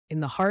In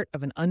the heart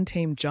of an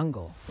untamed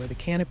jungle, where the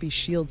canopy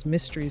shields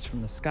mysteries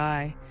from the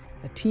sky,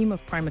 a team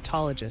of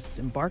primatologists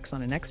embarks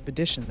on an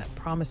expedition that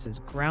promises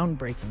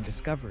groundbreaking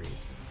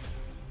discoveries.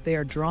 They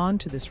are drawn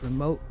to this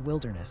remote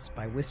wilderness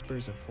by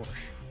whispers of force.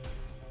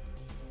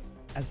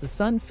 As the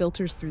sun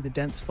filters through the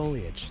dense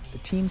foliage, the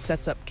team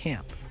sets up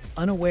camp,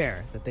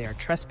 unaware that they are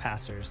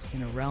trespassers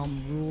in a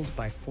realm ruled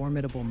by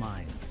formidable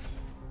minds.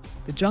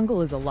 The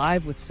jungle is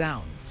alive with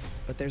sounds,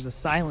 but there's a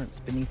silence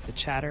beneath the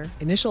chatter.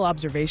 Initial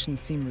observations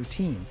seem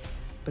routine,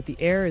 but the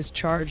air is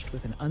charged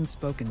with an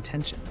unspoken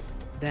tension.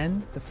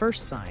 Then, the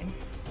first sign,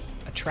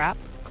 a trap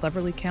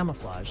cleverly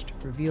camouflaged,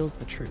 reveals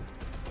the truth.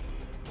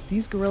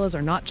 These gorillas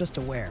are not just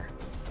aware,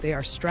 they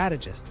are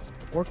strategists,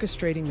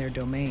 orchestrating their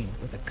domain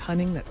with a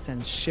cunning that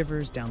sends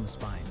shivers down the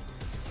spine.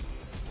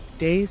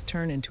 Days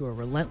turn into a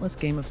relentless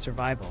game of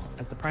survival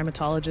as the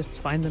primatologists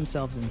find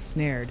themselves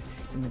ensnared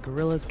in the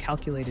gorillas'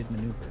 calculated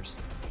maneuvers.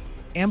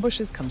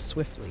 Ambushes come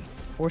swiftly,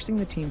 forcing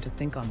the team to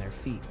think on their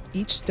feet,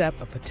 each step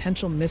a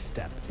potential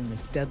misstep in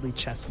this deadly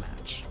chess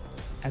match.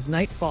 As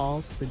night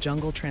falls, the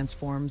jungle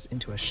transforms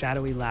into a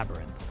shadowy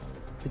labyrinth.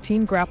 The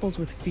team grapples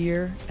with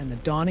fear and the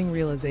dawning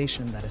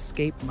realization that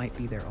escape might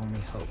be their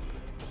only hope.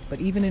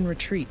 But even in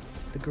retreat,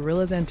 the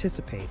gorillas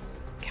anticipate,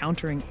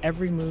 countering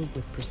every move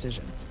with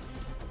precision.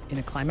 In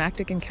a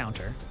climactic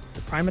encounter,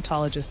 the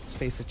primatologists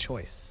face a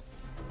choice: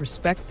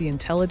 respect the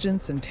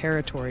intelligence and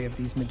territory of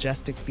these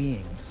majestic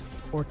beings,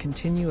 or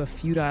continue a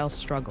futile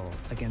struggle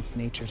against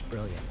nature's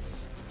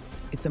brilliance.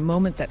 It's a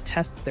moment that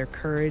tests their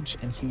courage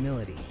and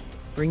humility,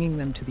 bringing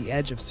them to the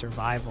edge of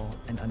survival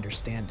and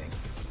understanding.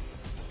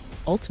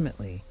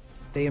 Ultimately,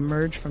 they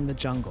emerge from the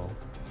jungle,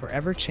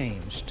 forever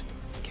changed,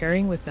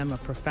 carrying with them a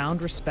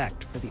profound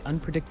respect for the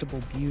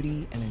unpredictable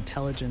beauty and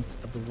intelligence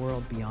of the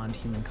world beyond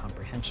human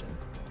comprehension.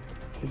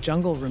 The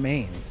jungle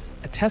remains,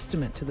 a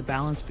testament to the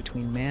balance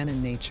between man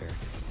and nature,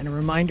 and a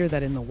reminder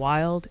that in the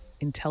wild,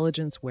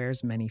 intelligence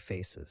wears many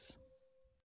faces.